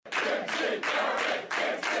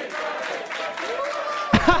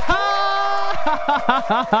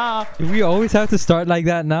Do we always have to start like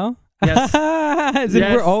that now? Yes. As if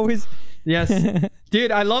we're always... Yes.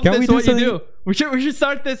 Dude, I love Can this, we do what you something- do. We should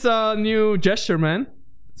start this new gesture, man.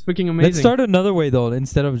 It's freaking amazing. Let's start another way, though,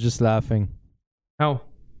 instead of just laughing. How?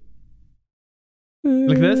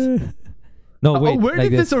 Like this? No, wait. where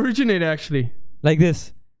like did this originate, actually? Like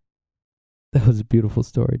this. That was a beautiful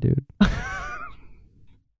story, dude.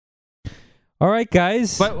 All right,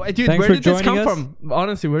 guys. But, dude, Thanks where for did this come joining us. from?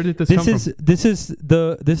 Honestly, where did this come from? This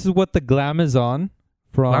is what the Glamazon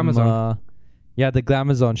from Glamazon. the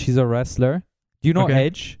Glamazon. She's a wrestler. Do you know Okay.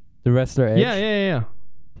 Edge? The wrestler Edge? Yeah.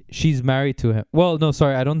 She's married to him. Well, no,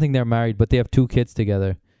 sorry, I don't think they're married, but they have 2 kids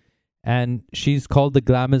together. And she's called the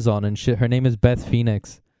Glamazon, and her name is Beth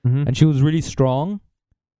Phoenix. Mm-hmm. And she was really strong,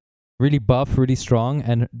 really buff, really strong,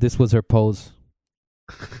 and this was her pose.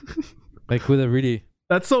 Like with a really...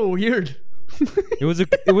 That's so weird. It was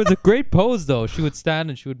a great pose, though. She would stand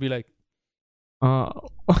and she would be like...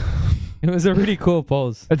 It was a really cool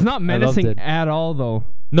pose. It's not menacing it. at all, though.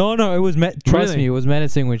 No, it was... Trust Really? me, it was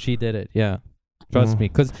menacing when she did it. Yeah. Trust me.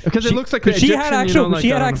 Because it looks like she had Egyptian, she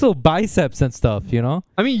had actual biceps and stuff, you know?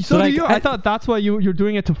 I mean, so do like, you. I thought that's why you're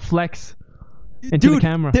doing it to flex into the Dude,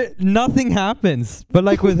 camera. nothing happens. But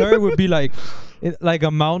like with her, it would be like... like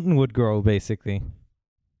a mountain would grow, basically.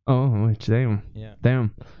 Oh, damn. Yeah.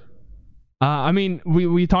 Damn. I mean,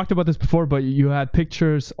 we talked about this before, but you had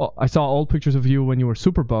pictures. I saw old pictures of you when you were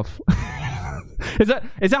super buff. Is that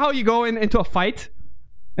how you go into a fight?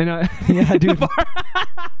 Yeah, dude.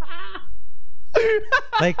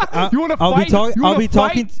 Like you want to I'll fight?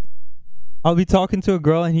 I'll be talking to a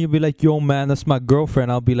girl and he'll be like, "Yo, man, that's my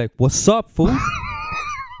girlfriend." I'll be like, "What's up, fool?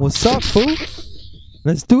 What's up, fool?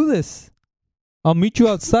 Let's do this. I'll meet you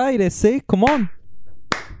outside. Say, come on.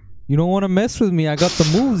 You don't want to mess with me. I got the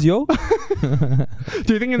moves, yo."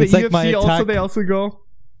 Do you think in the It's like my UFC also attack- they also go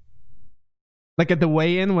like at the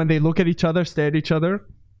weigh-in when they look at each other, stare at each other?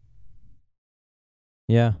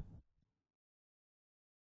 Yeah.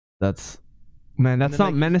 That's not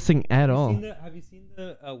like, menacing at all. Have you seen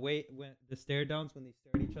the when the stare downs when they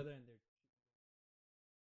stare at each other and they're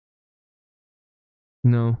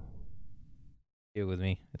No. here with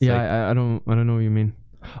me? It's Yeah, like, I don't know what you mean.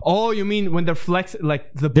 Oh, you mean when they're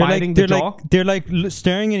like the biting the jaw? they're like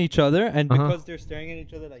staring at each other, and Uh-huh. because they're staring at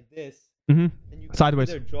each other like this, Mm-hmm. then you can Sideways.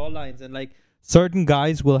 see their jaw lines, and like certain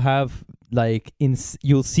guys will have like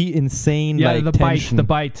you'll see insane Yeah, like the tension.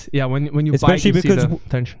 bite. Yeah, when you Especially bite, you because see the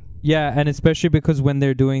tension. Yeah, and especially because when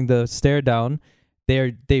they're doing the stare down,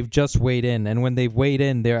 they've just weighed in, and when they've weighed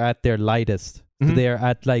in, they're at their lightest. So Mhm. they're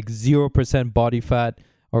at like 0% body fat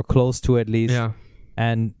or close to at least, Yeah.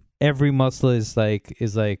 and every muscle is like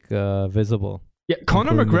visible. Yeah,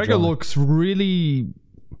 Conor including the McGregor jaw. looks really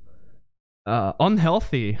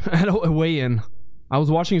unhealthy at a weigh-in. I was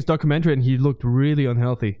watching his documentary and he looked really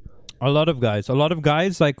unhealthy. A lot of guys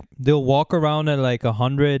like they'll walk around at like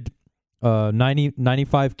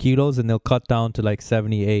 95 kilos and they'll cut down to like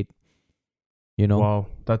 78. You know. Wow,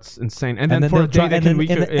 that's insane. And then for they'll a day try, they and can then,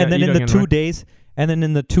 weaken- and then eat in the again, 2 right? days, and then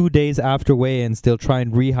in the 2 days after weigh-ins, they'll try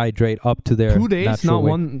and rehydrate up to their 2 days, natural not weight.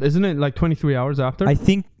 one. Isn't it like 23 hours after? I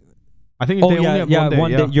think. think Oh they only yeah, have yeah,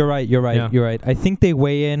 1 day. Yeah. You're right. Yeah. You're right. I think they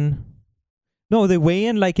weigh in. No, they weigh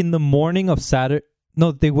in like in the morning of Saturday.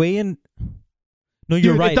 No, they weigh in. No,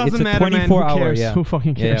 you're Dude, right. It doesn't it's a matter, man. 24 Who hour. cares? Yeah. Who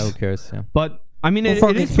fucking Yeah, cares? who cares? Yeah. But I mean, Who it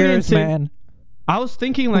fucking is pretty cares, insane. man? I was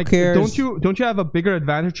thinking, like, cares? don't you have a bigger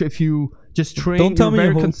advantage if you just train? Don't tell you're me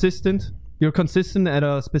very who- consistent. You're consistent at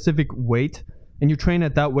a specific weight, and you train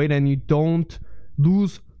at that weight, and you don't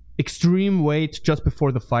lose extreme weight just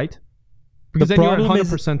before the fight, because then you're at problem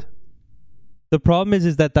is- 100%. The problem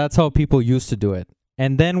is that that's how people used to do it.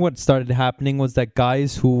 And then what started happening was that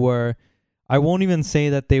guys who were, I won't even say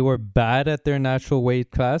that they were bad at their natural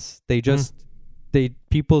weight class. They just,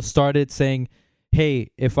 people started saying,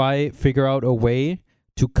 hey, if I figure out a way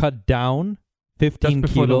to cut down 15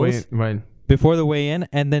 Just before the kilos weight, right? before the weigh-in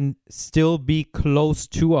and then still be close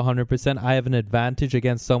to 100%, I have an advantage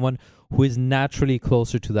against someone who is naturally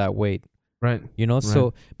closer to that weight. Right. You know,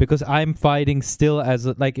 so because I'm fighting still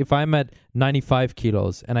like if I'm at 95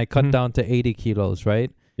 kilos and I cut down to 80 kilos, right?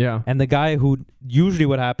 Yeah. And the guy who usually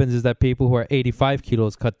what happens is that people who are 85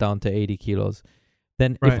 kilos cut down to 80 kilos.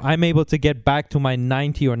 Then if I'm able to get back to my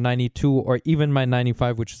 90 or 92 or even my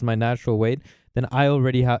 95, which is my natural weight, then I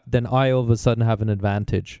all of a sudden have an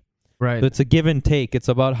advantage. Right. So it's a give and take. It's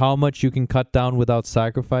about how much you can cut down without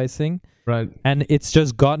sacrificing. Right. And it's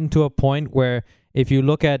just gotten to a point where if you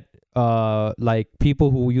look at like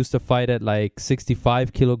people who used to fight at like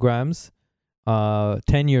 65 kilograms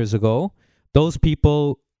 10 years ago, those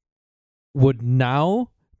people would now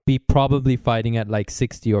be probably fighting at like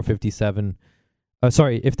 60 or 57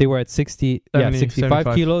 sorry, if they were at 65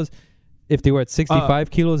 75. kilos, if they were at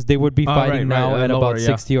 65 kilos, they would be fighting now at lower, about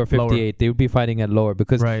 60 or 58. Lower. They would be fighting at lower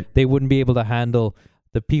because they wouldn't be able to handle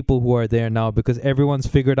the people who are there now, because everyone's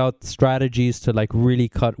figured out strategies to like really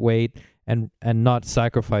cut weight and not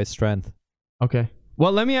sacrifice strength. Okay.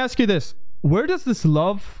 Well, let me ask you this. Where does this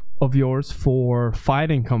love of yours for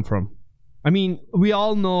fighting come from? I mean, we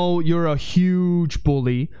all know you're a huge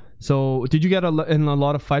bully. So did you get in a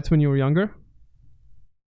lot of fights when you were younger?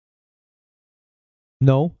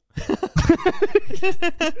 No.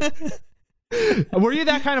 Were you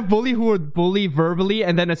that kind of bully who would bully verbally,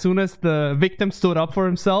 and then as soon as the victim stood up for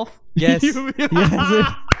himself? Yes. Yes.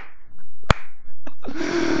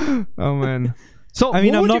 Oh man. So I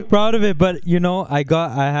mean, I'm not proud of it, but you know, I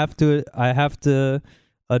have to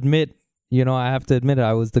admit, you know, I have to admit it.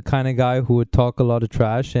 I was the kind of guy who would talk a lot of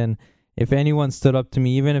trash, and if anyone stood up to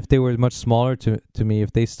me, even if they were much smaller to me,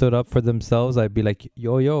 if they stood up for themselves, I'd be like,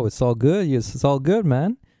 yo, it's all good. It's all good,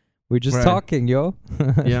 man. We're just talking, yo.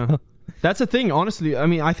 Yeah. That's the thing, honestly. I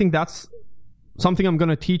mean, I think that's something I'm going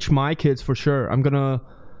to teach my kids for sure. I'm going to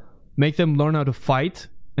make them learn how to fight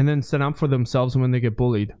and then stand up for themselves when they get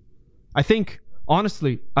bullied. I think,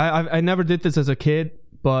 honestly, I never did this as a kid,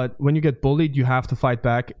 but when you get bullied, you have to fight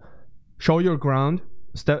back. Show your ground,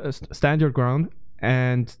 stand your ground,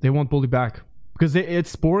 and they won't bully back because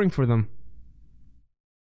it's boring for them.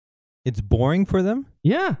 It's boring for them?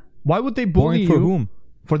 Yeah. Why would they bully boring for you? Whom?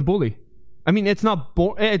 For the bully. I mean, it's not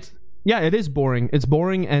boring. It is boring. It's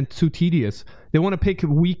boring and too tedious. They want to pick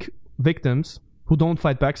weak victims who don't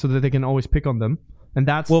fight back so that they can always pick on them. And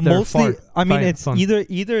that's mostly. I mean, it's fun.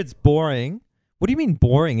 either it's boring. What do you mean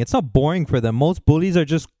boring? It's not boring for them. Most bullies are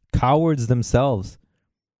just cowards themselves.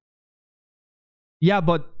 Yeah,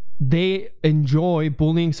 but they enjoy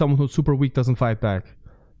bullying someone who's super weak, doesn't fight back.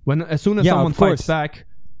 As soon as someone fights back,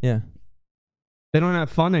 they don't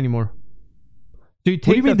have fun anymore. What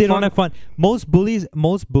do you mean they don't have fun? Most bullies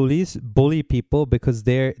bully people because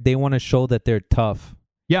they want to show that they're tough.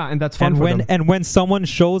 Yeah, and that's fun for them. And when someone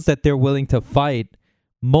shows that they're willing to fight,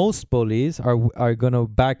 most bullies are gonna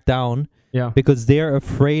back down. Yeah, because they're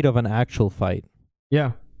afraid of an actual fight.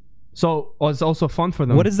 Yeah, so it's also fun for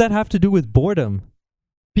them. What does that have to do with boredom?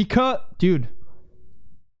 Because, dude,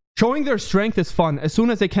 showing their strength is fun. As soon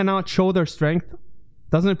as they cannot show their strength,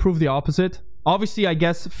 doesn't it prove the opposite? Obviously, I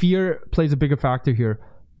guess fear plays a bigger factor here,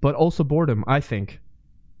 but also boredom, I think.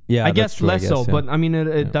 Yeah, I guess less so, but I mean,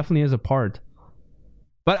 it definitely is a part.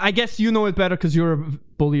 But I guess you know it better because you're a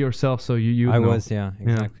bully yourself, so you know. I was, yeah,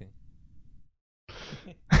 exactly.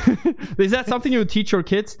 Yeah. Is that something you would teach your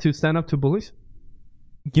kids, to stand up to bullies?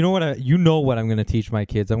 You know what? What I'm going to teach my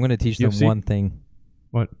kids. I'm going to teach them one thing.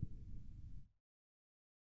 What?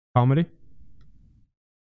 Comedy?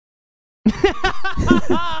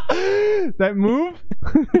 That move?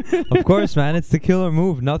 Of course, man. It's the killer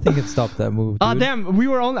move. Nothing can stop that move. Damn. We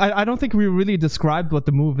were I don't think we really described what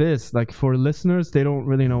the move is. Like, for listeners, they don't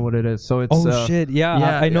really know what it is. So it's. Shit. Yeah,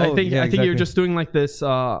 I know. I think exactly. you're just doing like this.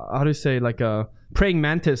 How do you say, like a praying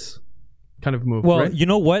mantis kind of move? Well, right? You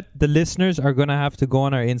know what? The listeners are gonna have to go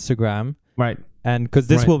on our Instagram, right? And because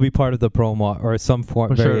this will be part of the promo or some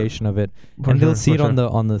variation of it, and they'll see it on the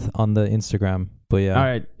Instagram. But yeah. All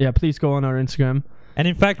right. Yeah. Please go on our Instagram. And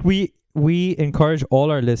in fact, we encourage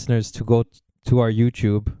all our listeners to go to our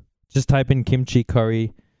YouTube. Just type in Kimchi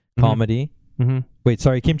Curry Comedy. Mm-hmm. Wait,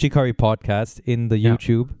 sorry, Kimchi Curry Podcast in the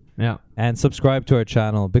YouTube. Yeah. And subscribe to our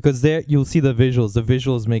channel because there you'll see the visuals. The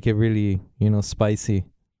visuals make it really, spicy.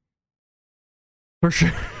 For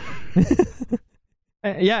sure.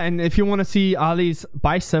 Yeah, and if you want to see Ali's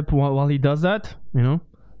bicep while he does that,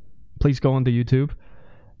 please go on the YouTube.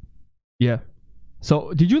 Yeah.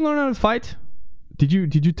 So, did you learn how to fight? Did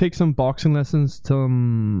you take some boxing lessons?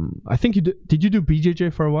 I think you did. Did you do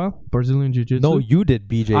BJJ for a while? Brazilian Jiu-Jitsu? No, you did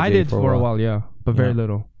BJJ. I did for a while, yeah, but very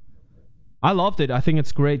little. I loved it. I think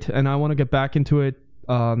it's great, and I want to get back into it.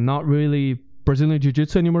 Not really Brazilian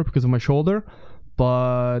Jiu-Jitsu anymore because of my shoulder,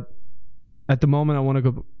 but at the moment I want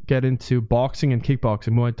to get into boxing and kickboxing,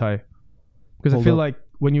 Muay Thai, because I feel like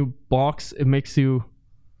when you box, it makes you.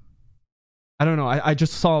 I don't know. I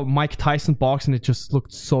just saw Mike Tyson box and it just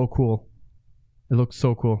looked so cool. It looked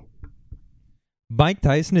so cool. Mike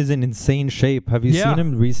Tyson is in insane shape. Have you seen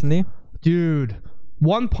him recently? Dude,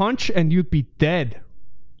 one punch and you'd be dead.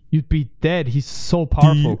 You'd be dead. He's so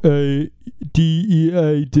powerful.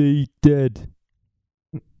 D-E-A-D, dead.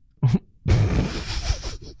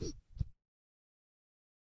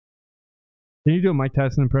 Can you do a Mike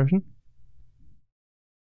Tyson impression?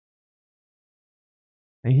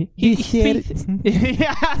 He said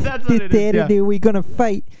yeah, that's what it is. Saturday we're gonna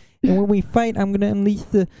fight, and when we fight, I'm gonna unleash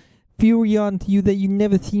the fury onto you that you've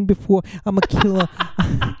never seen before. I'm a killer.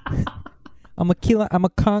 I'm a killer. I'm a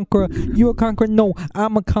conqueror. You're a conqueror. No,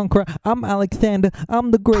 I'm a conqueror. I'm Alexander. I'm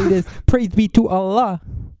the greatest. Praise be to Allah.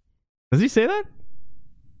 Does he say that?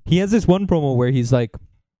 He has this one promo where he's like,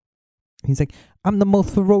 I'm the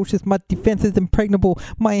most ferocious. My defense is impregnable.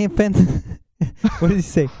 My offense. What does he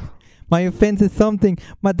say? My offense is something.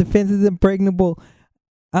 My defense is impregnable.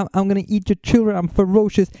 I'm gonna eat your children. I'm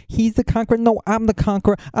ferocious. He's the conqueror. No, I'm the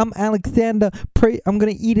conqueror. I'm Alexander. I'm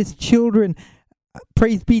gonna eat his children.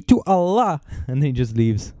 Praise be to Allah. And then he just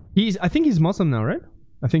leaves. I think he's Muslim now, right?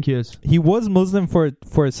 I think he is. He was Muslim for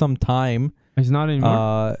some time. He's not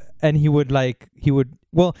anymore. And he would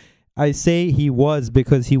well, I say he was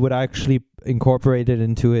because he would actually incorporate it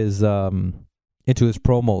into his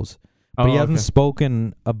promos. But he hasn't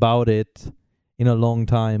spoken about it in a long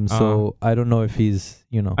time, so I don't know if he's,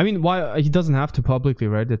 I mean, why he doesn't have to publicly,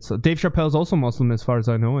 right? It's Dave Chappelle's also Muslim as far as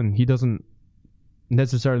I know, and he doesn't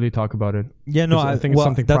necessarily talk about it. Yeah, no, I think it's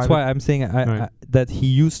something that's private. Why I'm saying right. that he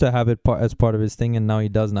used to have it as part of his thing, and now he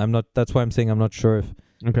doesn't. That's why I'm saying I'm not sure if.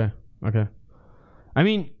 Okay. I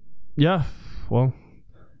mean, yeah. Well,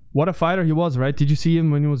 what a fighter he was, right? Did you see him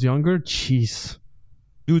when he was younger? Jeez,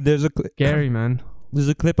 dude, there's scary man. There's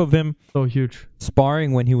a clip of him so huge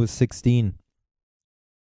sparring when he was 16,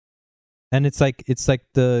 and it's like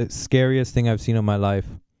the scariest thing I've seen in my life.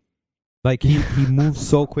 Like he moves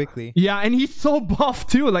so quickly. Yeah, and he's so buff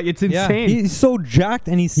too. Like it's insane. Yeah, he's so jacked,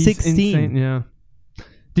 and he's 16. Insane, yeah.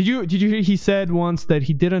 Did you hear he said once that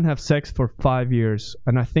he didn't have sex for 5 years,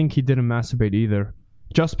 and I think he didn't masturbate either,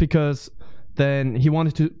 just because then he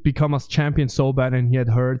wanted to become a champion so bad, and he had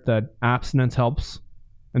heard that abstinence helps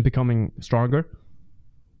in becoming stronger.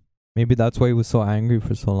 Maybe that's why he was so angry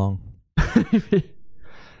for so long.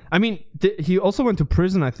 I mean, he also went to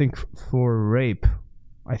prison, I think, for rape.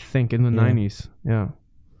 I think in the 90s. Yeah.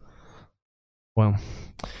 Well.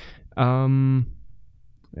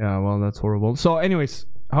 Yeah, well, that's horrible. So anyways,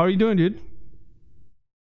 how are you doing, dude?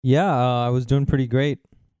 Yeah, I was doing pretty great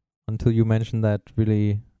until you mentioned that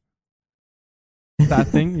really... that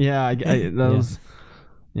thing? Yeah, that was...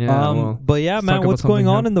 Yeah, well, but yeah, man, what's going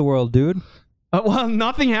on in the world, dude? Well,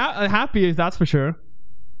 nothing happy, that's for sure.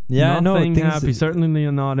 Yeah, nothing happy. Certainly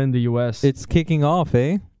not in the US. It's kicking off,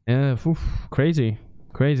 eh? Yeah, crazy.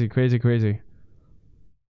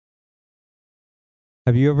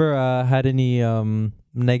 Have you ever had any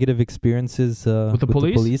negative experiences with the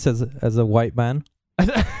police as a white man?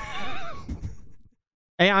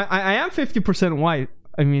 Hey, I am 50% white.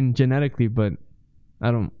 I mean, genetically, but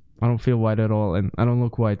I don't feel white at all, and I don't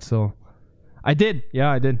look white. So, I did.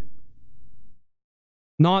 Yeah, I did.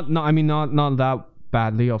 Not that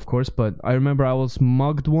badly, of course, but I remember I was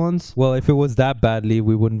mugged once. Well, if it was that badly,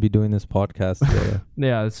 we wouldn't be doing this podcast.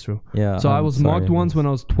 Yeah, that's true. Yeah. So I was mugged once when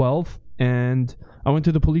I was 12, and I went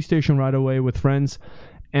to the police station right away with friends,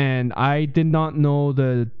 and I did not know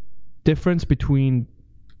the difference between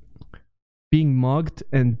being mugged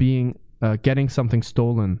and getting something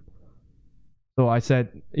stolen. So I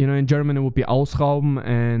said, in German it would be ausrauben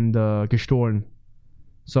and gestohlen.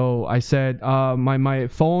 So I said, my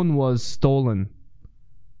phone was stolen.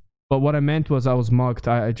 But what I meant was I was mugged.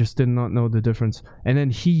 I just did not know the difference. And then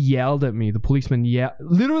he yelled at me. The policeman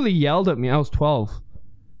literally yelled at me. I was 12.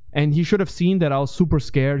 And he should have seen that I was super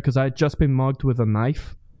scared because I had just been mugged with a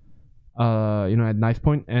knife. At knife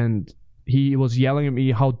point. And he was yelling at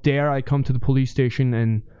me, how dare I come to the police station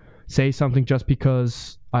and say something just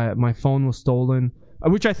because my phone was stolen.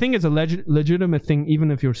 Which I think is a legitimate thing, even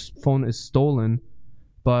if your phone is stolen.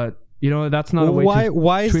 But, that's not a way to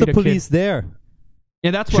why is the police there? Yeah,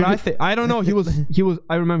 that's what I think. I don't know. He was.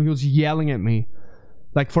 I remember he was yelling at me,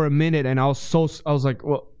 like for a minute, and I was like,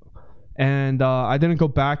 well, and I didn't go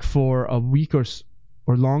back for a week or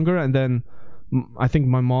longer, and then I think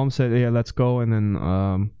my mom said, yeah, let's go, and then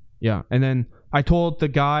and then I told the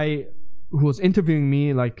guy who was interviewing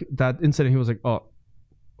me like that incident. He was like, oh,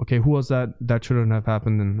 okay, who was that? That shouldn't have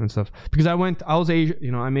happened and stuff. Because I was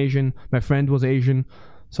Asian. I'm Asian. My friend was Asian,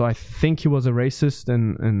 so I think he was a racist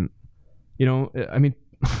and. I mean,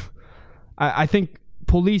 I think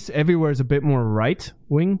police everywhere is a bit more right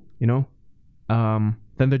wing, than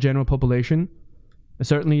the general population. It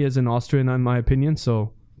certainly is in Austria, in my opinion.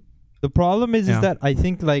 So the problem is that I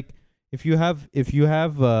think like if you have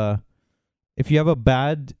a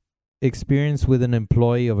bad experience with an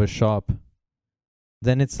employee of a shop,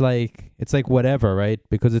 then it's like whatever, right?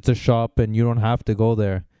 Because it's a shop and you don't have to go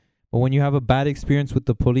there. But when you have a bad experience with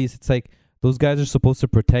the police, it's like those guys are supposed to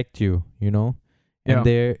protect you, and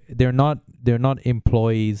they're not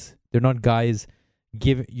employees. They're not guys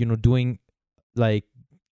doing like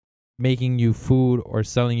making you food or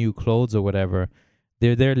selling you clothes or whatever.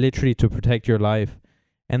 They're there literally to protect your life.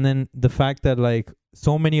 And then the fact that like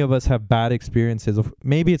so many of us have bad experiences of,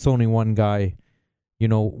 maybe it's only one guy, you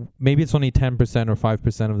know, maybe it's only 10% or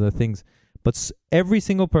 5% of the things, but every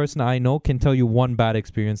single person I know can tell you one bad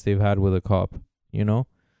experience they've had with a cop, you know?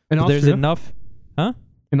 In So Austria? there's enough, huh?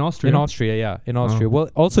 In Austria? In Austria, yeah, in Austria. Well,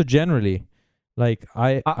 also generally, like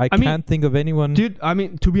I mean, can't think of anyone. Dude, I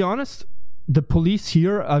mean, to be honest, the police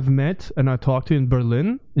here I've met and I talked to in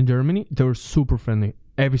Berlin, in Germany, they were super friendly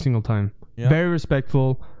every single time. Yeah. Very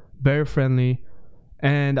respectful, very friendly.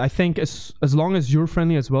 And I think as long as you're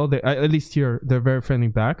friendly as well, they, at least here, they're very friendly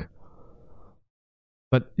back.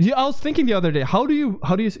 But yeah, I was thinking the other day, how do you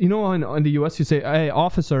know, in the US you say, hey,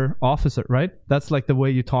 officer, right? That's like the way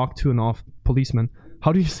you talk to an policeman.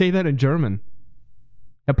 How do you say that in German?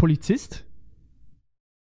 Herr Polizist?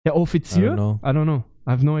 Herr Offizier? I don't know.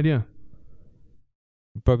 I have no idea.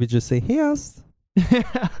 Probably just say yes.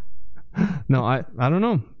 No, I don't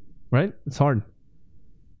know. Right? It's hard.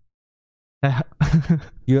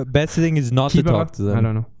 Your best thing is not to talk to them. I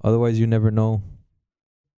don't know. Otherwise, you never know.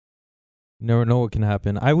 You never know what can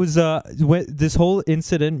happen. I was this whole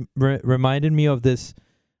incident reminded me of this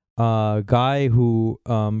guy who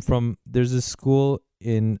there's a school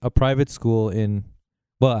in a private school in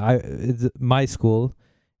my school.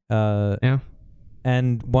 Yeah.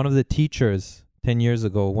 And one of the teachers 10 years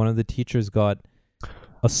ago, one of the teachers got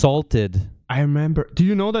assaulted. I remember. Do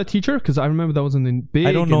you know that teacher? Because I remember that was in the big.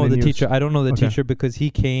 I don't know the teacher. I don't know the Okay. teacher because he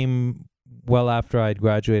came well after I'd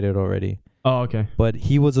graduated already. Oh, okay. But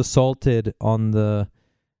he was assaulted on the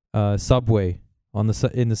subway, in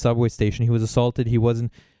the subway station. He was assaulted.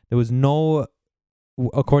 There was no,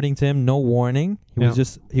 according to him, no warning.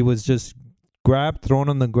 He was just grabbed, thrown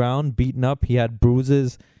on the ground, beaten up. He had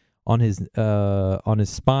bruises on his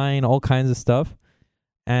spine, all kinds of stuff.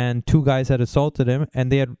 And two guys had assaulted him,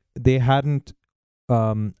 and they hadn't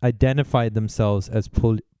identified themselves as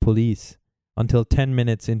police until 10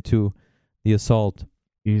 minutes into the assault.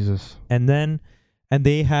 Jesus. And they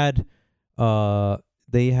were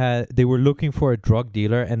looking for a drug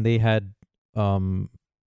dealer, and they had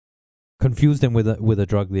confused him with a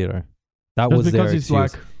drug dealer. That was their excuse.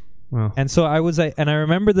 Black. Wow. And so I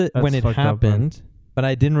remember that when it happened, but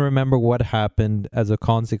I didn't remember what happened as a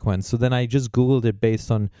consequence. So then I just Googled it based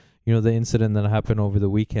on, you know, the incident that happened over the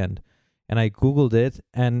weekend. And I Googled it,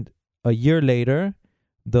 and a year later,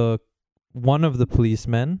 one of the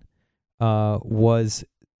policemen was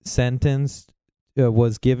sentenced,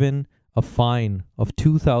 was given a fine of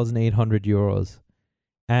 2,800 euros.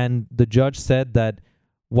 And the judge said that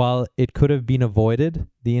while it could have been avoided,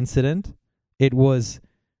 the incident, it was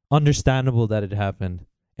understandable that it happened.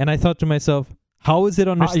 And I thought to myself, how is it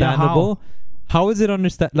understandable? How is it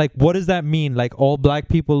like, what does that mean? Like, all black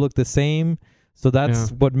people look the same, so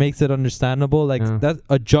that's what makes it understandable. Like that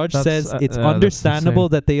a judge says it's understandable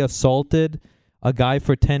that they assaulted a guy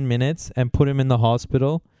for 10 minutes and put him in the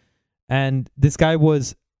hospital. And this guy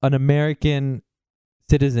was an American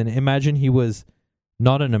citizen. Imagine he was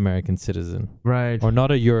not an American citizen. Right. Or not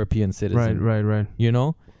a European citizen. Right. You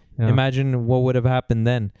know? Yeah. Imagine what would have happened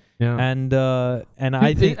then. Yeah. And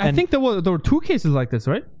I think there were two cases like this,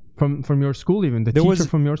 right? From your school, even the teacher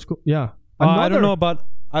from your school. Yeah. I don't know about.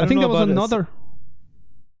 I think there was another.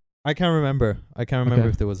 I can't remember.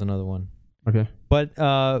 If there was another one. Okay. But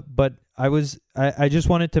I just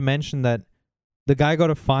wanted to mention that the guy got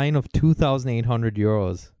a fine of 2,800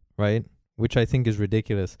 euros, right? Which I think is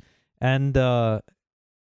ridiculous. And so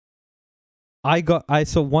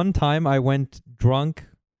one time I went drunk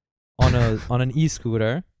on an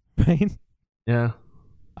e-scooter, right? Yeah.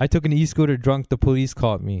 I took an e-scooter drunk. The police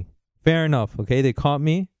caught me. Fair enough. Okay. They caught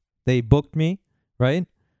me. They booked me. Right.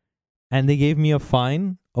 And they gave me a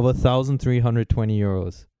fine of 1,320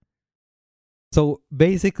 euros. So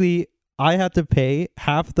basically I had to pay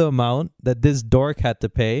half the amount that this dork had to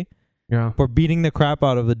pay for beating the crap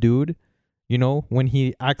out of a dude, you know, when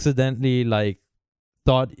he accidentally like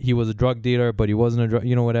thought he was a drug dealer, but he wasn't a drug,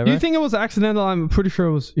 you know, whatever. Do you think it was accidental? I'm pretty sure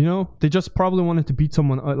it was, you know, they just probably wanted to beat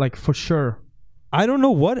someone, like, for sure. I don't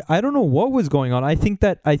know what was going on. I think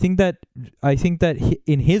that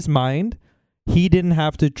in his mind, he didn't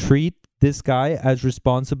have to treat this guy as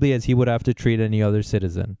responsibly as he would have to treat any other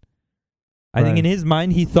citizen. I think in his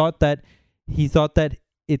mind, he thought that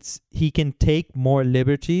he can take more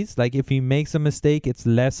liberties. Like, if he makes a mistake, it's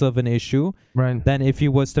less of an issue than if he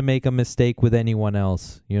was to make a mistake with anyone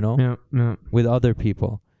else, you know? Yeah. With other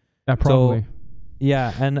people. Yeah, probably. So,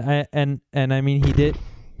 yeah, and I mean,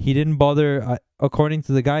 he didn't bother, according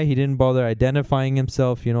to the guy, he didn't bother identifying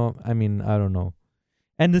himself, you know? I mean, I don't know.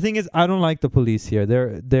 And the thing is, I don't like the police here.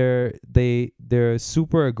 They're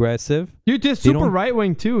super aggressive. Dude, they're super right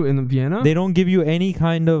wing too in Vienna. They don't give you any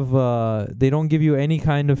kind of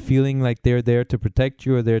feeling like they're there to protect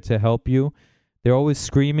you or there to help you. They're always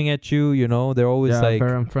screaming at you. You know, they're always like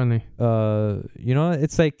very unfriendly. You know,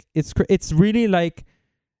 it's like it's really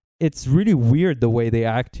weird the way they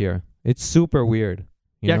act here. It's super weird.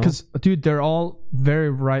 Yeah, because dude, they're all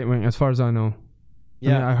very right wing as far as I know.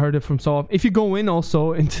 Yeah, I mean, I heard it from Saul. If you go in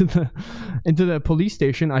also into the police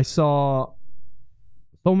station, I saw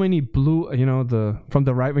so many blue, you know, from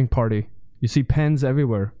the right wing party. You see pens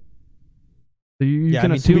everywhere. So you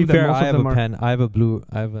can assume to be that fair, most I of have them a pen. I have a blue.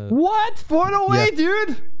 I have a what? Throw it away,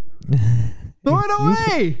 dude. Throw it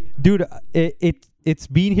away, dude. It's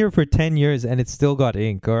been here for 10 years and it's still got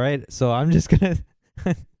ink. All right, so I'm just gonna.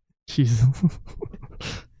 Jesus.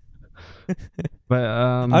 But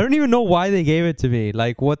I don't even know why they gave it to me.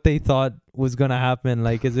 Like what they thought was gonna happen.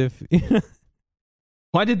 Like as if.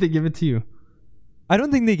 Why did they give it to you? I don't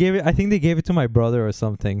think they gave it. I think they gave it to my brother or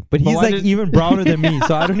something. But he's like even browner than me,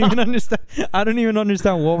 so I don't even understand. I don't even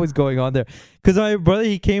understand what was going on there. Because my brother,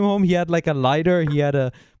 he came home. He had like a lighter. He had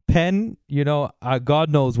a pen. You know, God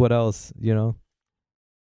knows what else. You know.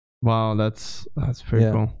 Wow, that's pretty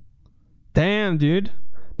cool. Damn, dude.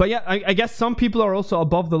 But yeah, I guess some people are also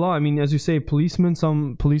above the law. I mean, as you say,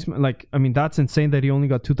 some policemen, like, I mean, that's insane that he only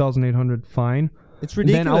got 2,800 fine. It's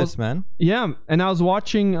ridiculous, man. Yeah, and I was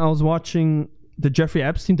watching the Jeffrey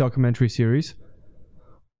Epstein documentary series.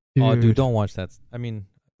 Dude. Oh, dude, don't watch that. I mean,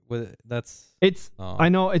 that's... I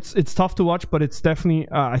know it's tough to watch, but it's definitely,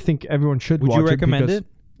 I think everyone should watch it. Would you recommend it?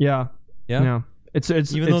 Yeah. Yeah? It's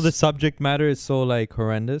even though the subject matter is so, like,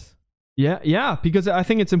 horrendous? Yeah, because I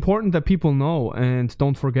think it's important that people know and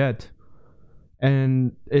don't forget.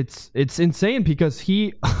 And it's insane because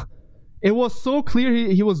it was so clear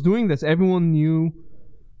he was doing this. Everyone knew.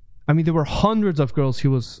 I mean, there were hundreds of girls he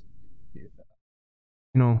was,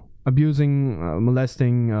 abusing,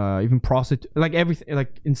 molesting, even prostitute, like everything,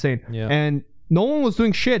 like insane. Yeah. And no one was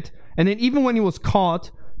doing shit. And then even when he was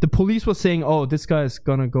caught, the police was saying, "Oh, this guy is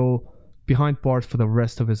gonna go behind bars for the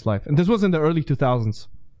rest of his life." And this was in the early 2000s.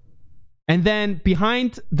 And then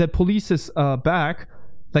behind the police's back,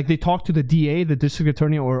 like they talked to the DA, the district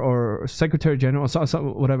attorney, or secretary general, or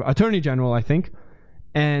whatever, attorney general, I think,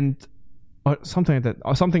 or something like that,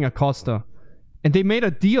 or something Acosta. And they made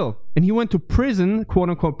a deal. And he went to prison, quote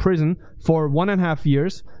unquote prison, for 1.5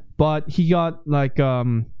 years. But he got like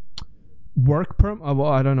work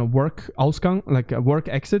Ausgang, like a work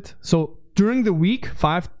exit. So during the week,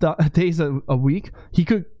 5 days a week, he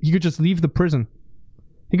could just leave the prison.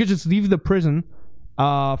 He could just leave the prison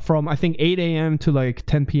from, I think, 8 a.m. to like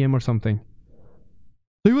 10 p.m. or something.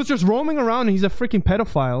 So he was just roaming around. And he's a freaking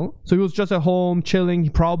pedophile. So he was just at home chilling. He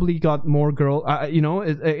probably got more girl.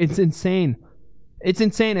 It's insane. It's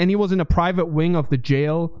insane. And he was in a private wing of the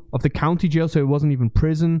jail, of the county jail. So it wasn't even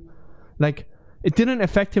prison. Like, it didn't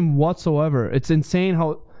affect him whatsoever. It's insane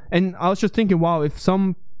how... And I was just thinking, wow, if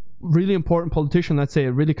some really important politician, let's say,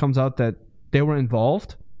 it really comes out that they were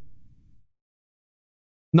involved...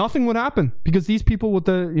 nothing would happen because these people would,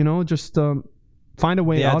 just find a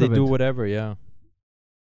way out of it. Yeah, they do whatever. Yeah.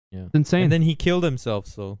 It's insane. And then he killed himself.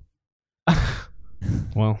 So,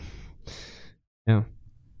 well, yeah.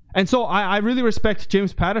 And so I really respect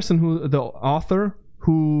James Patterson, the author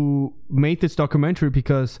who made this documentary,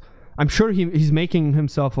 because I'm sure he's making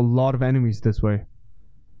himself a lot of enemies this way.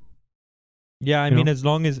 Yeah, I mean, as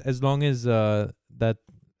long as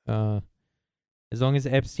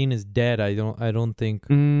Epstein is dead, I don't think.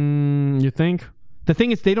 You think? The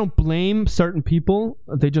thing is, they don't blame certain people.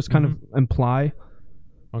 They just kind of imply.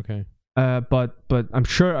 Okay. But I'm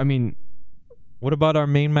sure. I mean, what about our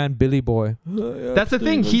main man Billy Boy? That's the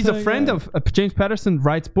thing. He's a friend of James Patterson.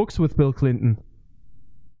 Writes books with Bill Clinton.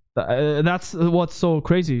 That's what's so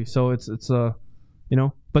crazy. So it's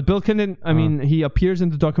But Bill Clinton. I mean, he appears in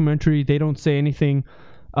the documentary. They don't say anything.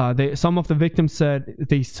 Some of the victims said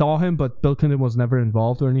they saw him, but Bill Clinton was never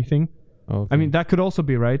involved or anything. Okay. I mean, that could also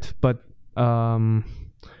be right, but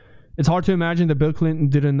it's hard to imagine that Bill Clinton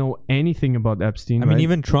didn't know anything about Epstein. I mean,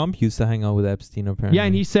 even Trump used to hang out with Epstein, apparently. Yeah,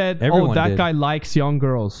 and he said, everyone that did. guy likes young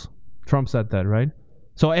girls. Trump said that, right?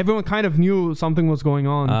 So everyone kind of knew something was going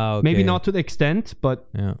on. Okay. Maybe not to the extent, but...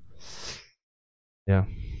 Yeah.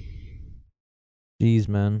 Jeez,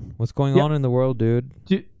 man. What's going on in the world, dude?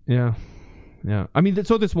 Yeah. Yeah. I mean,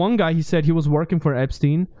 so this one guy, he said he was working for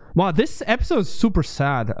Epstein. Wow, this episode is super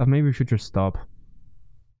sad. Maybe we should just stop.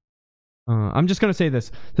 I'm just going to say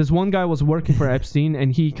this. This one guy was working for Epstein,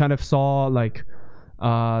 and he kind of saw, like,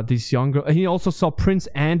 these young girls. He also saw Prince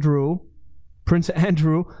Andrew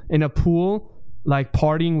in a pool like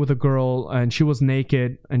partying with a girl and she was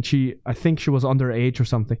naked and I think she was underage or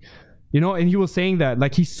something. And he was saying that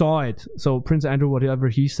like he saw it. So Prince Andrew, whatever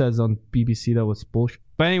he says on BBC, that was bullshit.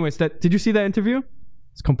 But anyways, did you see that interview?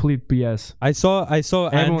 It's complete BS. I saw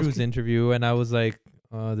Andrew's interview and I was like,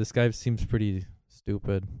 this guy seems pretty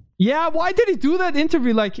stupid. Yeah, why did he do that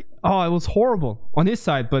interview? Like, it was horrible on his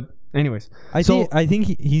side. But anyways, I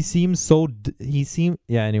think he seems so.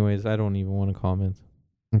 Yeah. Anyways, I don't even want to comment.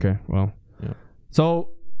 Okay. Well. Yeah. So,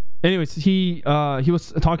 anyways, he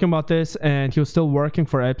was talking about this, and he was still working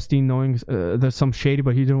for Epstein, knowing there's some shady,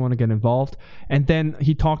 but he didn't want to get involved. And then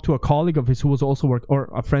he talked to a colleague of his who was also or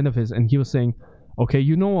a friend of his, and he was saying, "Okay,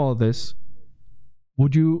 you know all this.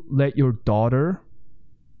 Would you let your daughter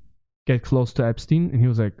get close to Epstein?" And he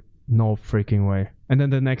was like, "No freaking way." And then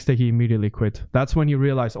the next day he immediately quit. That's when he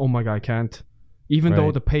realized, oh my god, I can't. Even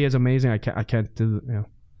though the pay is amazing, I can't do it.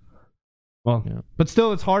 Well, but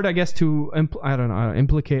still, it's hard, I guess, to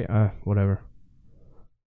implicate whatever.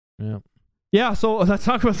 Yeah. Yeah. So let's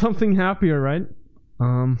talk about something happier, right?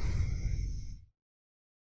 How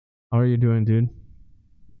are you doing, dude?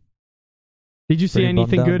 Did you see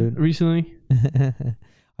anything good recently?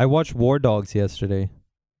 I watched War Dogs yesterday.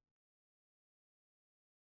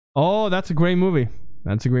 Oh, that's a great movie.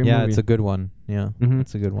 Yeah, it's a good one. Yeah,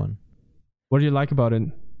 it's a good one. What do you like about it?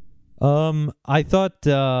 I thought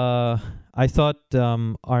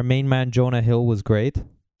our main man Jonah Hill was great.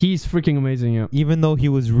 He's freaking amazing, yeah. Even though he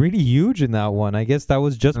was really huge in that one. I guess that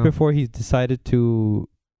was just before he decided to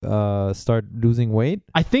start losing weight.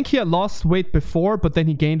 I think he had lost weight before, but then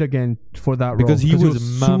he gained again for that role. Because he was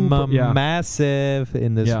massive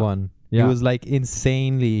in this one. Yeah. He was like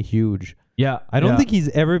insanely huge. Yeah. I don't think he's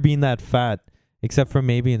ever been that fat, except for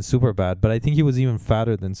maybe in Superbad. But I think he was even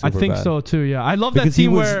fatter than Superbad. I think so too, yeah. I love that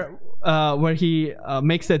scene where he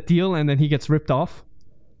makes that deal and then he gets ripped off.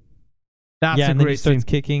 That's a great scene. And then he starts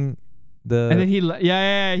kicking the... And then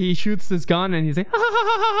he shoots this gun and he's like, ha, ha,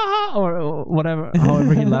 ha, ha, ha, or whatever,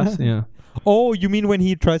 however he laughs, yeah. Oh, you mean when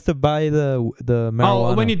he tries to buy the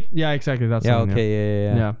marijuana? Oh, when he... Yeah, exactly. That's okay,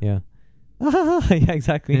 yeah. Yeah,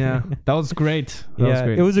 exactly. Yeah, that was great.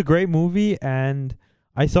 It was a great movie, and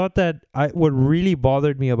I thought that what really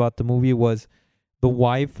bothered me about the movie was the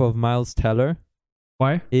wife of Miles Teller.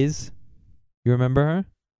 Why? You remember her?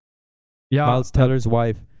 Yeah. Miles Teller's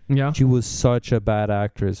wife. Yeah. She was such a bad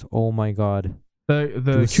actress. Oh my god. The she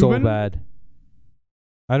was Cuban? So bad.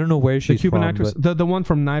 I don't know where she's from. The Cuban from, actress. The one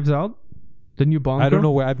from Knives Out? The new Bond I don't girl?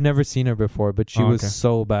 know where. I've never seen her before, but she was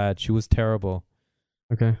so bad. She was terrible.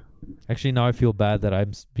 Okay. Actually, now I feel bad that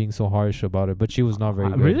I'm being so harsh about it, but she was not very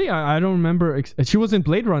good. Really? I don't remember. She was in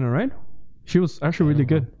Blade Runner, right? She was actually really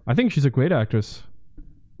good. I think she's a great actress.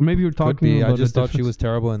 Maybe you're talking about I just thought she was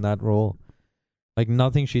terrible in that role. Like,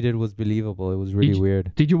 nothing she did was believable. It was really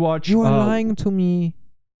weird. Did you watch... You are lying to me.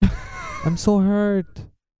 I'm so hurt.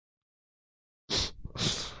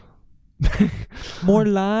 More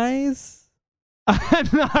lies?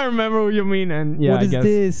 I remember what you mean. And yeah, what is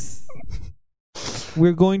this?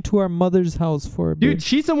 We're going to our mother's house for a bit. Dude,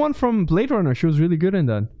 she's the one from Blade Runner. She was really good in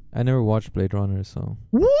that. I never watched Blade Runner, so...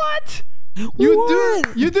 What?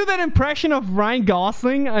 You do that impression of Ryan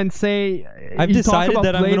Gosling and say... I've decided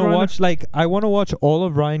that I'm going to watch... Like, I want to watch all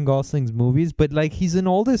of Ryan Gosling's movies, but, like, he's in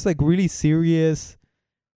all this, like, really serious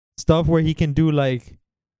stuff where he can do, like...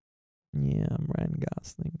 Yeah, I'm Ryan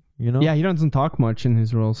Gosling. You know? Yeah, he doesn't talk much in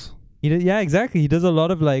his roles. Yeah, exactly. He does a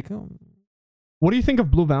lot of, like... What do you think of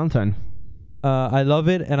Blue Valentine? I love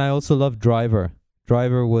it, and I also love Driver.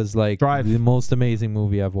 Driver was, like, the most amazing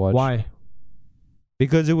movie I've watched. Why?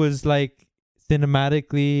 Because it was, like,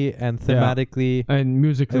 cinematically and thematically... And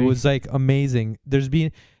musically. It was, like, amazing.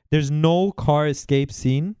 There's no car escape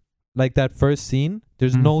scene, like that first scene.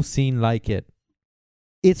 There's no scene like it.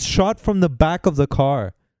 It's shot from the back of the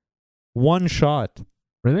car. One shot.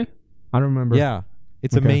 Really? I don't remember. Yeah.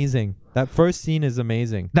 It's amazing. That first scene is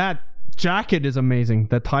amazing. That jacket is amazing.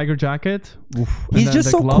 That tiger jacket. Oof. He's just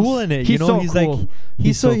so cool in it. He's you know, he's cool. Like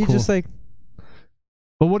he's just like.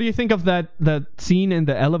 But what do you think of that scene in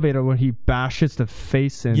the elevator where he bashes the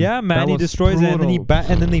face in? Yeah, man, he destroys brutal. It, and then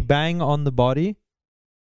and then they bang on the body.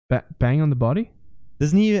 Bang on the body?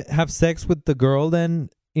 Doesn't he have sex with the girl then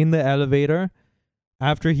in the elevator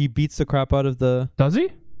after he beats the crap out of the? Does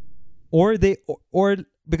he? Or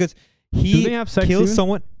because he kills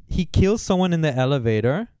someone. He kills someone in the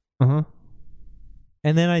elevator. Uh-huh.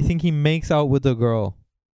 And then I think he makes out with the girl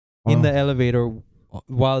in the elevator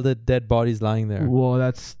while the dead body's lying there. Whoa,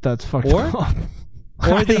 that's fucked up.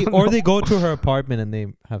 or they go to her apartment and they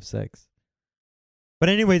have sex. But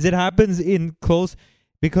anyways, it happens in close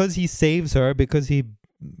because he saves her, because he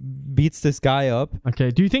beats this guy up.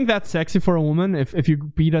 Okay. Do you think that's sexy for a woman if you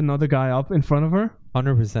beat another guy up in front of her?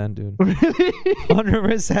 100%, dude. Really?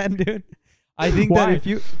 100%, dude. I think Why? that if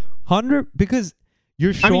you 100 because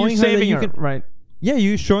you're I mean, showing you're her that saving you her, can. right? Yeah,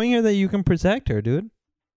 you're showing her that you can protect her, dude.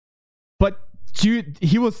 But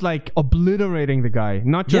he was like obliterating the guy,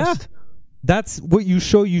 not just. That's what you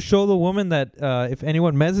show. You show the woman that if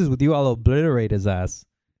anyone messes with you, I'll obliterate his ass.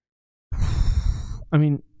 I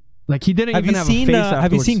mean, like he didn't even have a face Have you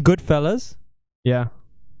afterwards. seen Goodfellas? Yeah.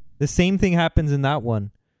 The same thing happens in that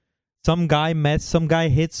one. Some guy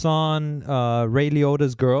hits on Ray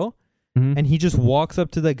Liotta's girl, Mhm. and he just walks up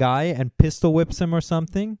to the guy and pistol whips him or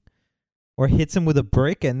something, or hits him with a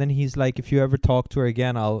brick, and then he's like, "If you ever talk to her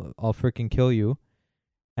again, I'll freaking kill you."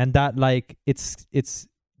 And that like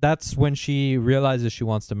that's when she realizes she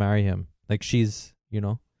wants to marry him. Like she's,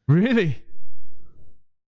 Really?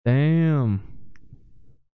 Damn.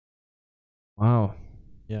 Wow.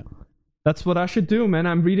 Yeah. That's what I should do, man.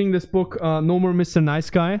 I'm reading this book, No More Mr. Nice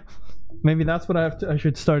Guy. Maybe that's what I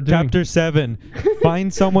should start doing. Chapter 7.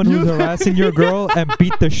 Find someone who's harassing your girl and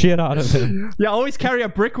beat the shit out of him. Yeah, always carry a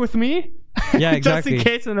brick with me. Yeah, exactly.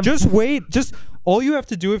 Just in case. Just wait. All you have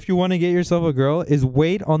to do if you want to get yourself a girl is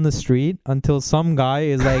wait on the street until some guy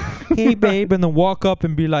is like, "Hey, babe," and then walk up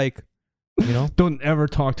and be like, Don't ever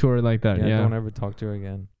talk to her like that. Yeah. don't ever talk to her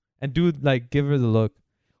again. And give her the look.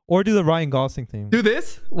 Or do the Ryan Gosling thing. Do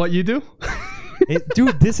this? What you do?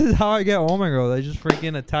 Dude, this is how I get all my girls. I just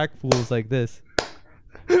freaking attack fools like this.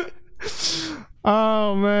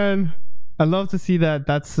 Oh man, I love to see that.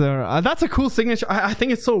 That's a cool signature. I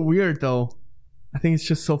think it's so weird though. I think it's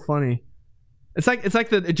just so funny. It's like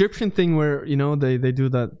the Egyptian thing where they do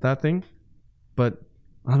that thing, but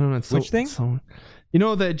I don't know. It's Which thing?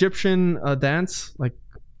 The Egyptian dance. Like,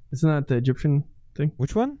 isn't that the Egyptian thing?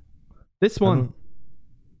 Which one? This one.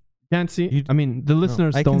 Can't see. I mean, the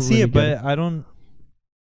listeners I don't can see really it, but I don't.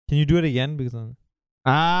 Can you do it again? Because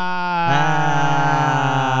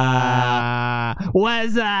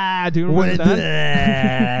what's that? Do you remember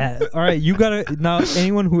that? All right, you gotta now.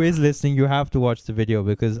 Anyone who is listening, you have to watch the video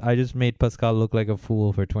because I just made Pascal look like a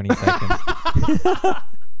fool for 20 seconds.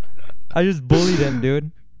 I just bullied him,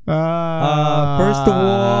 dude.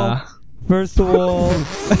 First of all,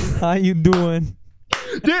 how you doing?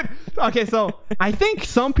 Dude, okay, so I think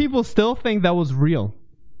some people still think that was real.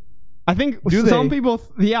 I think some people,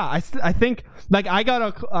 I think, like, I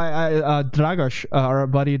got Dragash, our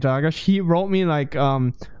buddy Dragash, he wrote me, like,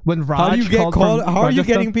 when Raj how are you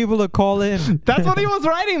getting people to call in? That's what he was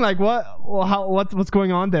writing, like, what's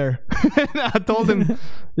going on there? I told him,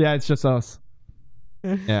 yeah, it's just us.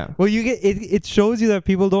 Yeah. Well, it shows you that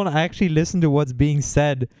people don't actually listen to what's being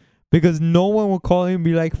said because no one will call in and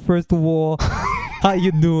be like, first of all, how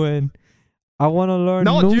you doing? I want to learn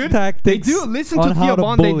new tactics. They do listen to Theo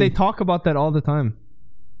Von. They talk about that all the time.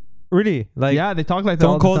 Really? Like, yeah, they talk like that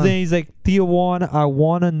all the time. Someone calls in, he's like, Theo Von, I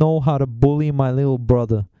want to know how to bully my little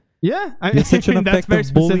brother. Yeah, you're such an that's very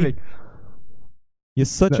effective bully. specific. You're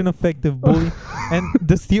such an effective bully. And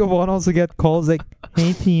does Theo Von also get calls like,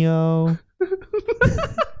 hey, Theo,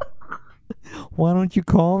 why don't you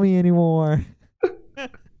call me anymore?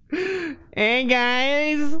 Hey,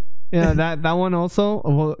 guys. Yeah, that one also.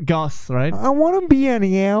 Well, Gus, right? I want to be an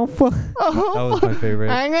alpha. That was my favorite.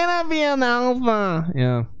 I'm gonna be an alpha.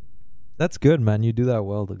 Yeah. That's good, man. You do that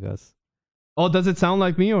well to Gus. Oh, does it sound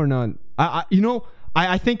like me or not? I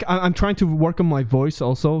think I'm trying to work on my voice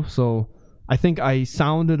also. So I think I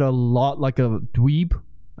sounded a lot like a dweeb.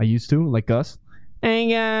 I used to, like Gus. Hey,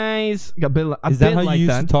 guys. Is that how you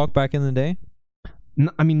used to talk back in the day?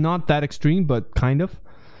 I mean, not that extreme, but kind of.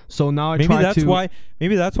 So now Maybe that's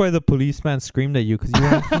why the policeman screamed at you because you were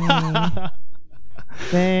like,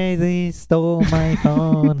 hey, they stole my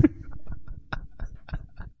phone.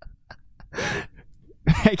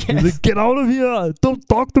 I guess. He's like, get out of here! Don't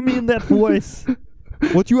talk to me in that voice.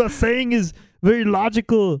 What you are saying is very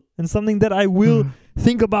logical and something that I will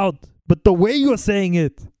think about. But the way you are saying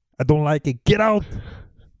it, I don't like it. Get out.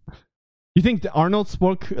 You think Arnold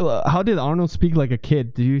spoke? How did Arnold speak like a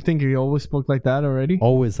kid? Do you think he always spoke like that already?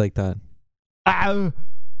 Always like that. I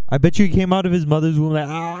bet you he came out of his mother's womb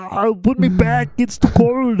like, put me back. It's too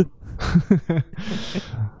cold.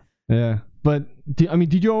 Yeah, but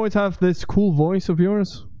did you always have this cool voice of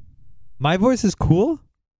yours? My voice is cool.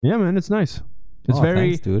 Yeah, man, it's nice. It's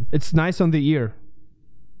thanks, dude. It's nice on the ear.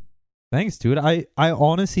 Thanks, dude. I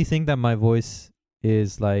honestly think that my voice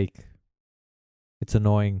is like, it's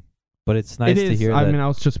annoying. But it's nice to hear that. I mean, I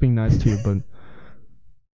was just being nice to you,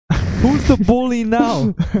 but who's the bully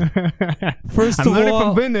now? First of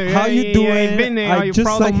all, how you doing? Vinny, are you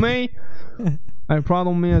proud of me? I'm proud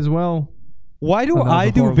of me as well. Why do Oh, that was I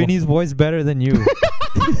do horrible. Vinny's voice better than you?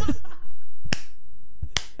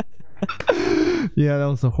 Yeah, that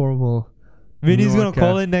was a horrible. Vinny's gonna York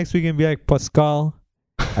call ass. in next week and be like, Pascal,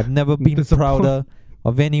 I've never been Disappoint- prouder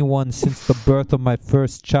of anyone since the birth of my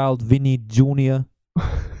first child, Vinny Jr.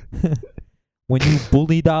 When you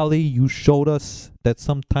bullied Ali, you showed us that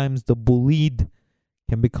sometimes the bullied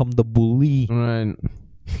can become the bully. Right.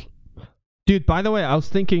 Dude, by the way, I was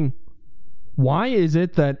thinking, why is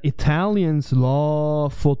it that Italians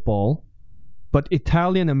love football, but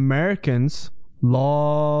Italian Americans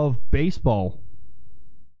love baseball?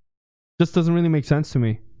 Just doesn't really make sense to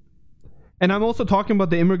me. And I'm also talking about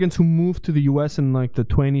the immigrants who moved to the US in like the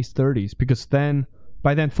 20s, 30s, because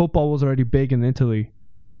by then football was already big in Italy.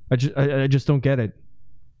 I just don't get it.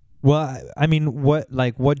 Well, I mean, what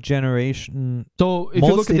generation? So if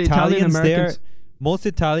you look at the Italian Americans, most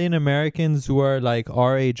Italian Americans who are like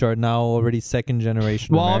our age are now already second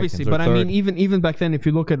generation. well, Americans, obviously, or but I mean, third. even back then, if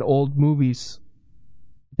you look at old movies,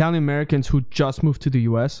 Italian Americans who just moved to the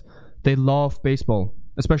US, they love baseball,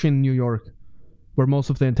 especially in New York, where most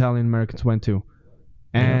of the Italian Americans went to.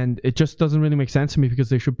 And it just doesn't really make sense to me because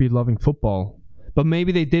they should be loving football. But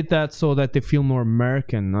maybe they did that so that they feel more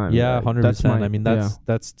American. Yeah, 100%. I mean, yeah.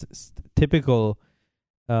 that's typical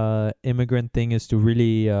immigrant thing is to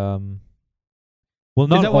really well,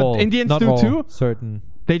 not Is that all, what Indians not do all, too? Certain.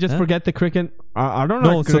 They just Huh? forget the cricket. I don't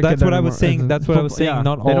No, know. so that's what I was saying. That's what I was saying. Yeah,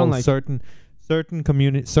 Not they all. don't like. Certain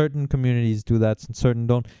communities do that, and certain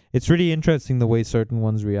don't. It's really interesting the way certain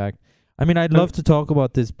ones react. I mean, I'd love to talk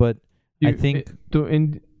about this, but I think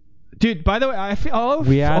Dude, by the way, I feel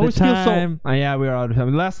we out of always feel time. so. Yeah, we are out of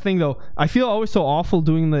time. Last thing though, I feel always so awful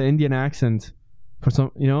doing the Indian accent for some,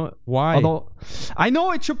 Why? Although I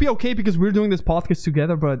know it should be okay because we're doing this podcast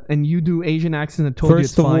together, and you do Asian accent and told you it's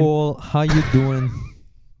First of fine. all, how you doing?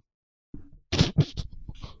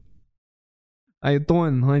 How you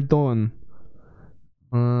doing?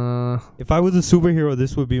 If I was a superhero,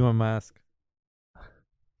 this would be my mask.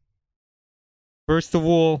 First of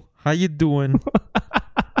all, how you doing?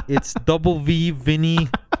 It's double V Vinny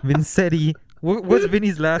Vincetti. What's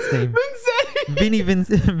Vinny's last name? Vinny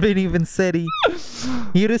Vincetti.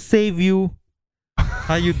 Here to save you.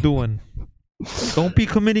 How you doing? Don't be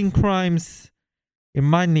committing crimes in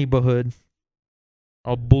my neighborhood.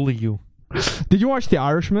 I'll bully you. Did you watch The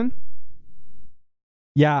Irishman?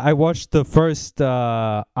 Yeah, I watched the first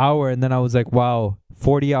hour and then I was like, wow,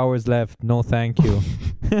 40 hours left. No, thank you.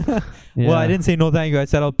 Well, I didn't say no thank you. I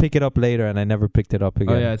said I'll pick it up later, and I never picked it up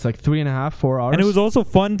again. Oh yeah, it's like 3.5, 4 hours. And it was also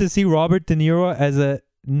fun to see Robert De Niro as a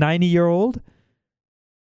 90-year-old,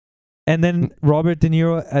 and then Robert De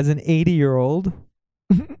Niro as an 80-year-old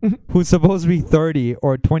who's supposed to be 30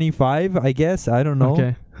 or 25, I guess. I don't know.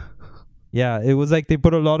 Okay. Yeah, it was like they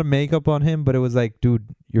put a lot of makeup on him, but it was like, dude,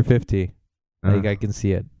 you're 50. Like, I can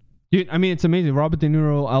see it. Dude, I mean, it's amazing. Robert De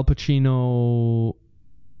Niro, Al Pacino,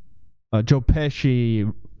 Joe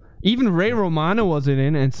Pesci, even Ray Romano was it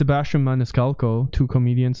in, and Sebastian Maniscalco, 2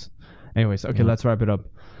 comedians. Anyways, okay, let's wrap it up.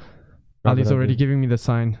 Wrap Ali's it up, already dude. giving me the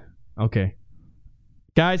sign. Okay.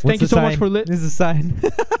 Guys, What's thank you the so much sign? for listening. This is a sign.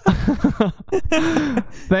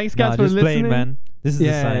 Thanks, guys, for just listening. playing, man. This is the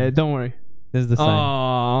Yeah, sign. don't worry. This is the sign.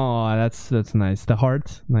 Oh, that's nice. The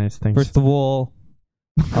heart, nice. Thanks. First of all,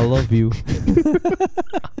 I love you.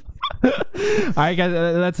 All right, guys,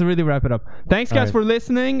 let's really wrap it up. Thanks, guys, All right. for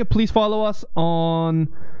listening. Please follow us on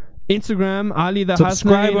Instagram, Ali the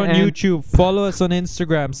Subscribe Hasnain, on and YouTube. Follow us on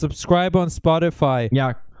Instagram. Subscribe on Spotify.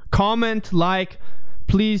 Yeah, comment, like,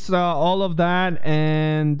 please, all of that.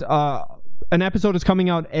 And an episode is coming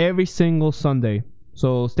out every single Sunday,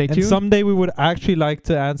 so stay tuned. And someday we would actually like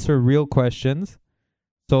to answer real questions.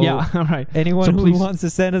 So yeah, all right. anyone So who please- wants to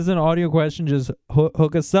send us an audio question, just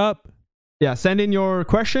hook us up. Yeah, send in your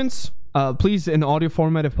questions, please, in audio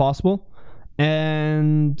format if possible.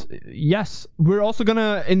 And yes, we're also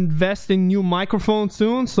gonna invest in new microphones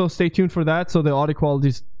soon, so stay tuned for that. So the audio quality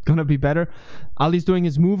is gonna be better. Ali's doing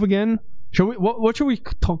his move again. Should we? What should we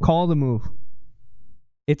call the move?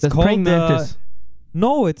 It's The praying called mantis.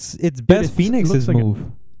 no, it's Beth it Phoenix's looks like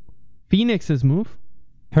move. Phoenix's move.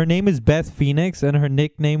 Her name is Beth Phoenix, and her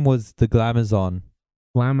nickname was the Glamazon,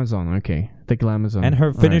 Glamazon. Okay, the Glamazon. and her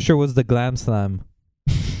All right. finisher was the Glam Slam.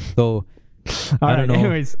 So All I right. don't know.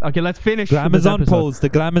 Anyways, okay, let's finish. this Glamazon episode. pose, the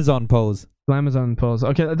Glamazon pose. Glamazon pose.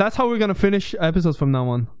 Okay, that's how we're gonna finish episodes from now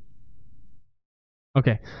on.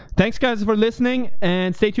 Okay, thanks guys for listening,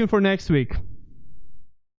 and stay tuned for next week.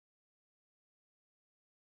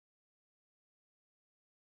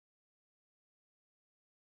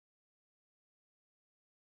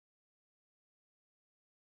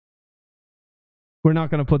 We're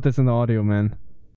not gonna put this in the audio, man.